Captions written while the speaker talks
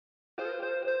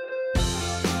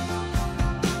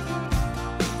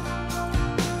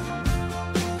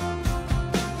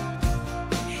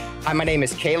Hi, my name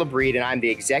is Caleb Reed, and I'm the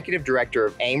Executive Director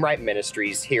of Aimright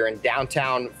Ministries here in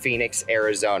downtown Phoenix,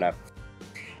 Arizona.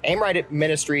 Aimright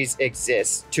Ministries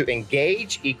exists to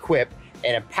engage, equip,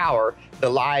 and empower the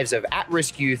lives of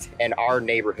at-risk youth in our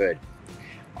neighborhood.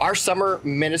 Our summer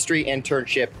ministry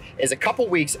internship is a couple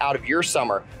weeks out of your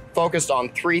summer focused on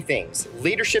three things: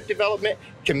 leadership development,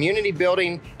 community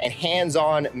building, and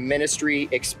hands-on ministry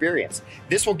experience.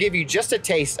 This will give you just a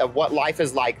taste of what life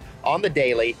is like on the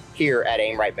daily here at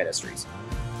Aimright Ministries.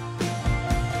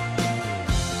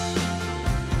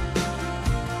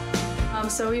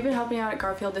 So we've been helping out at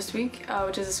Garfield this week,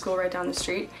 which is a school right down the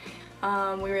street. We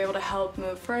were able to help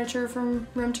move furniture from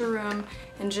room to room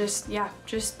and just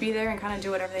be there and kind of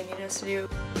do whatever they needed us to do.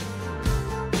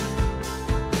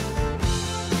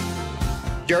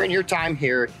 During your time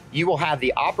here, you will have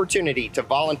the opportunity to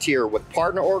volunteer with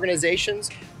partner organizations,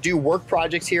 do work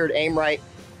projects here at Aimright,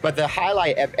 but the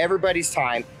highlight of everybody's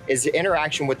time is the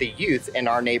interaction with the youth in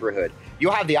our neighborhood.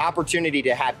 You'll have the opportunity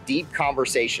to have deep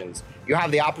conversations. You'll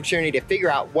have the opportunity to figure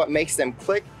out what makes them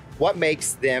click, what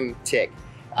makes them tick.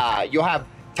 You'll have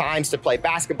times to play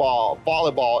basketball,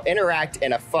 volleyball, interact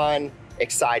in a fun,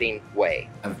 exciting way.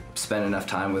 I've spent enough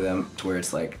time with them to where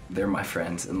it's like they're my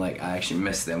friends, and like I actually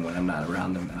miss them when I'm not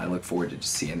around them, and I look forward to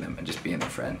just seeing them and just being their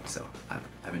friend. So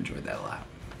I've enjoyed that a lot.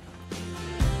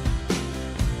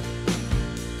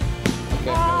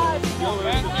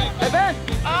 Hey Ben!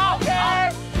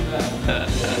 Okay!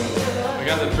 We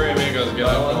got the three amigos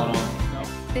going on.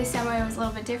 This summer it was a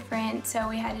little bit different, so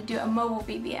we had to do a mobile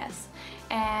VBS.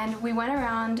 And we went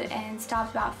around and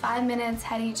stopped about 5 minutes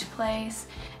at each place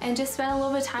and just spent a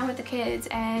little bit of time with the kids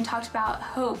and talked about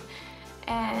hope.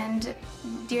 And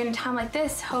during a time like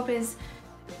this, hope is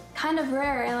kind of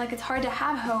rare and like it's hard to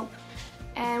have hope.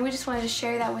 And we just wanted to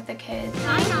share that with the kids.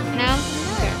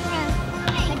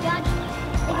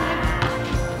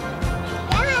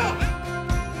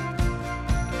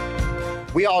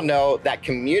 We all know that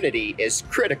community is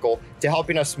critical to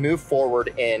helping us move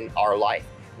forward in our life.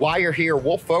 While you're here,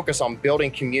 we'll focus on building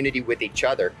community with each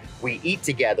other. We eat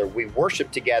together, we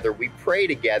worship together, we pray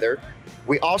together.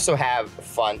 We also have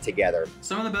fun together.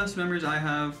 Some of the best memories I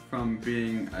have from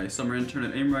being a summer intern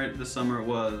at Aimright this summer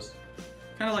was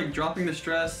kind of like dropping the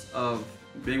stress of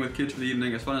being with kids for the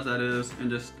evening, as fun as that is, and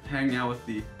just hanging out with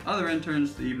the other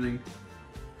interns the evening.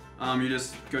 You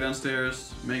just go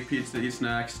downstairs, make pizza, eat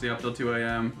snacks, stay up till 2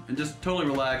 a.m. and just totally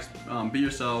relax, be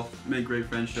yourself, make great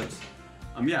friendships.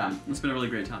 Yeah, it's been a really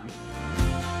great time.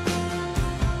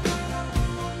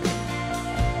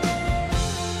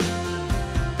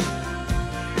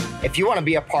 If you want to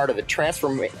be a part of the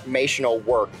transformational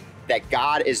work that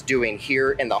God is doing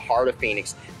here in the heart of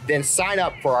Phoenix, then sign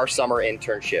up for our summer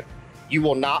internship. You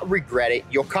will not regret it.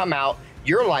 You'll come out,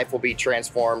 your life will be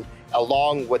transformed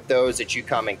along with those that you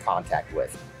come in contact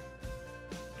with.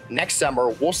 Next summer,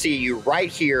 we'll see you right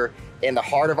here in the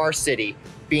heart of our city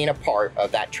being a part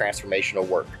of that transformational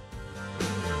work.